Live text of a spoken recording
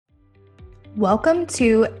Welcome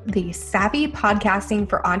to the Savvy Podcasting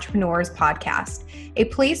for Entrepreneurs podcast, a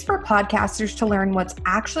place for podcasters to learn what's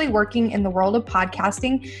actually working in the world of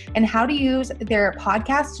podcasting and how to use their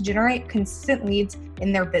podcast to generate consistent leads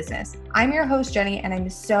in their business. I'm your host, Jenny, and I'm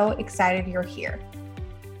so excited you're here.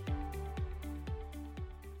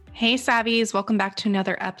 Hey, Savvies, welcome back to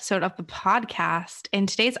another episode of the podcast. In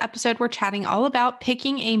today's episode, we're chatting all about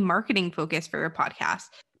picking a marketing focus for your podcast,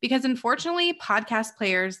 because unfortunately, podcast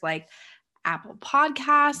players like Apple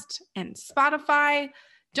Podcast and Spotify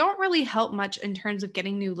don't really help much in terms of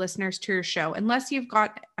getting new listeners to your show unless you've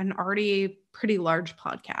got an already pretty large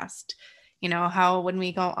podcast. You know how when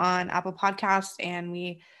we go on Apple Podcasts and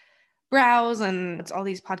we browse and it's all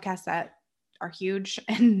these podcasts that are huge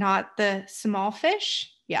and not the small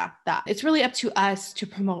fish. Yeah, that. It's really up to us to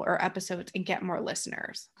promote our episodes and get more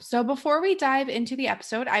listeners. So before we dive into the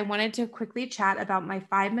episode, I wanted to quickly chat about my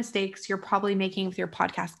 5 mistakes you're probably making with your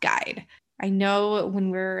podcast guide. I know when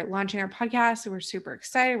we're launching our podcast, we're super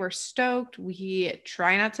excited. We're stoked. We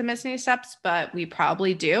try not to miss any steps, but we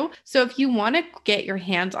probably do. So if you want to get your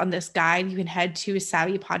hands on this guide, you can head to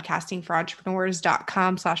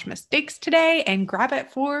savvypodcastingforentrepreneurs.com/mistakes today and grab it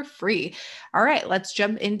for free. All right, let's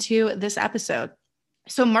jump into this episode.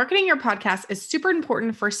 So marketing your podcast is super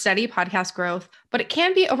important for steady podcast growth, but it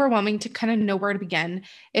can be overwhelming to kind of know where to begin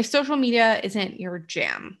if social media isn't your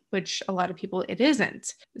jam, which a lot of people, it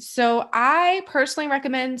isn't. So I personally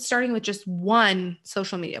recommend starting with just one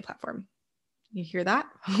social media platform. You hear that?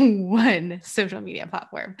 One social media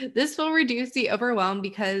platform. This will reduce the overwhelm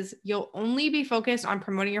because you'll only be focused on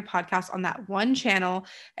promoting your podcast on that one channel,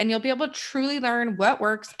 and you'll be able to truly learn what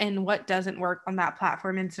works and what doesn't work on that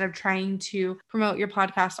platform instead of trying to promote your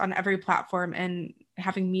podcast on every platform and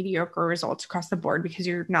having mediocre results across the board because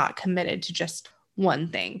you're not committed to just one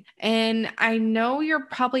thing. And I know you're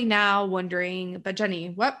probably now wondering, but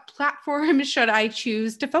Jenny, what platform should I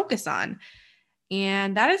choose to focus on?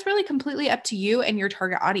 And that is really completely up to you and your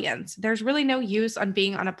target audience. There's really no use on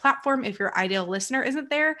being on a platform if your ideal listener isn't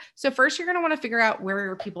there. So first, you're going to want to figure out where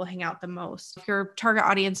your people hang out the most. If your target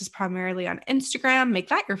audience is primarily on Instagram, make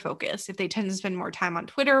that your focus. If they tend to spend more time on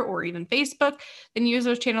Twitter or even Facebook, then use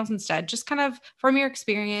those channels instead. Just kind of from your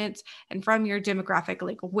experience and from your demographic,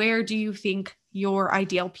 like where do you think your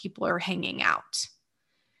ideal people are hanging out?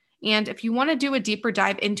 And if you want to do a deeper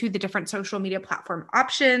dive into the different social media platform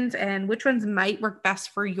options and which ones might work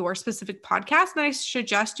best for your specific podcast, then I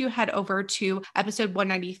suggest you head over to episode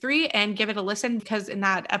 193 and give it a listen, because in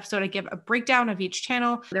that episode, I give a breakdown of each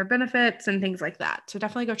channel, their benefits and things like that. So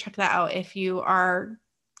definitely go check that out if you are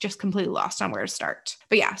just completely lost on where to start.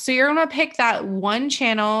 But yeah, so you're going to pick that one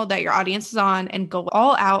channel that your audience is on and go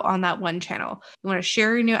all out on that one channel. You want to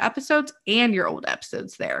share your new episodes and your old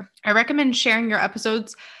episodes there. I recommend sharing your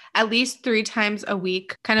episodes at least 3 times a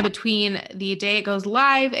week, kind of between the day it goes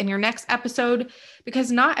live and your next episode,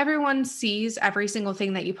 because not everyone sees every single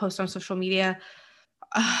thing that you post on social media.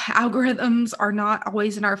 Algorithms are not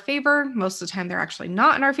always in our favor. Most of the time, they're actually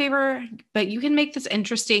not in our favor, but you can make this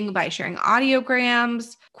interesting by sharing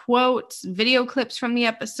audiograms, quotes, video clips from the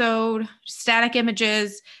episode, static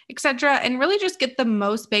images, etc., and really just get the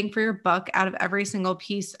most bang for your buck out of every single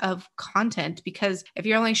piece of content. Because if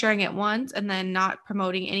you're only sharing it once and then not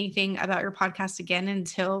promoting anything about your podcast again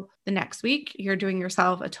until the next week, you're doing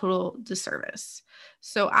yourself a total disservice.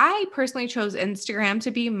 So I personally chose Instagram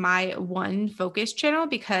to be my one focus channel,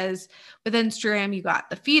 because with Instagram, you got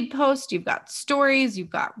the feed post, you've got stories, you've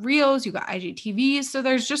got reels, you've got IGTVs. So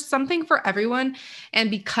there's just something for everyone. And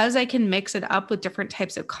because I can mix it up with different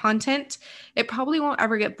types of content, it probably won't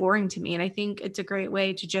ever get boring to me. And I think it's a great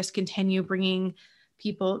way to just continue bringing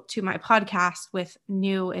people to my podcast with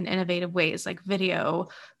new and innovative ways, like video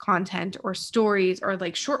content or stories or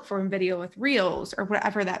like short form video with reels or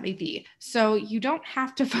whatever that may be. So you don't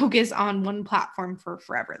have to focus on one platform for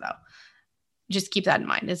forever though. Just keep that in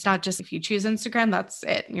mind. It's not just if you choose Instagram, that's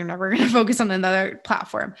it. You're never going to focus on another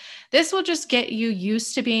platform. This will just get you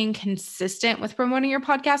used to being consistent with promoting your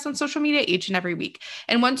podcast on social media each and every week.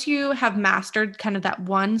 And once you have mastered kind of that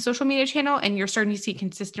one social media channel and you're starting to see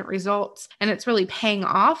consistent results and it's really paying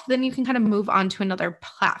off, then you can kind of move on to another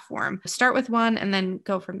platform. Start with one and then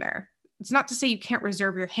go from there. It's not to say you can't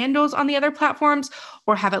reserve your handles on the other platforms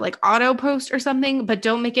or have it like auto post or something, but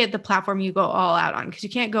don't make it the platform you go all out on, because you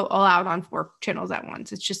can't go all out on 4 channels at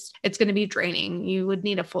once. It's going to be draining. You would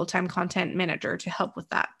need a full-time content manager to help with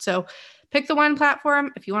that. So pick the one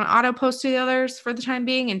platform. If you want to auto post to the others for the time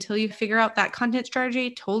being until you figure out that content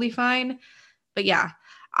strategy, totally fine. But yeah,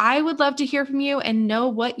 I would love to hear from you and know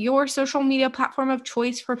what your social media platform of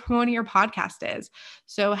choice for promoting your podcast is.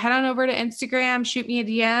 So head on over to Instagram, shoot me a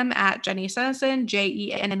DM at Jenny Sunneson,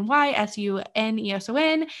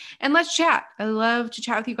 JennySunneson, and let's chat. I love to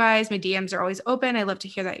chat with you guys. My DMs are always open. I love to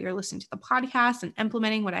hear that you're listening to the podcast and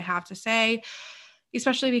implementing what I have to say,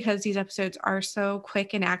 especially because these episodes are so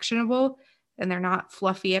quick and actionable and they're not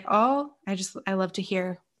fluffy at all. I love to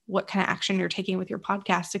hear what kind of action you're taking with your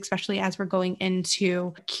podcast, especially as we're going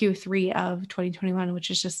into Q3 of 2021,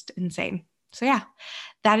 which is just insane. So yeah,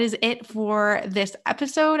 that is it for this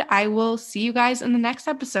episode. I will see you guys in the next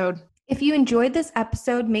episode. If you enjoyed this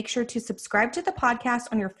episode, make sure to subscribe to the podcast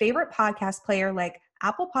on your favorite podcast player like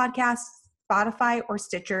Apple Podcasts, Spotify, or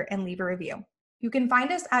Stitcher, and leave a review. You can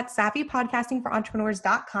find us at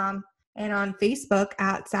savvypodcastingforentrepreneurs.com and on Facebook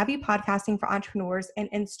at Savvy Podcasting for Entrepreneurs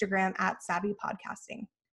and Instagram at Savvy Podcasting.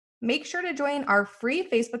 Make sure to join our free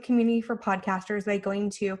Facebook community for podcasters by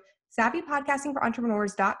going to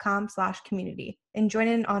savvypodcastingforentrepreneurs.com/community and join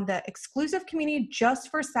in on the exclusive community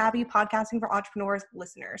just for Savvy Podcasting for Entrepreneurs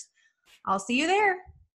listeners. I'll see you there.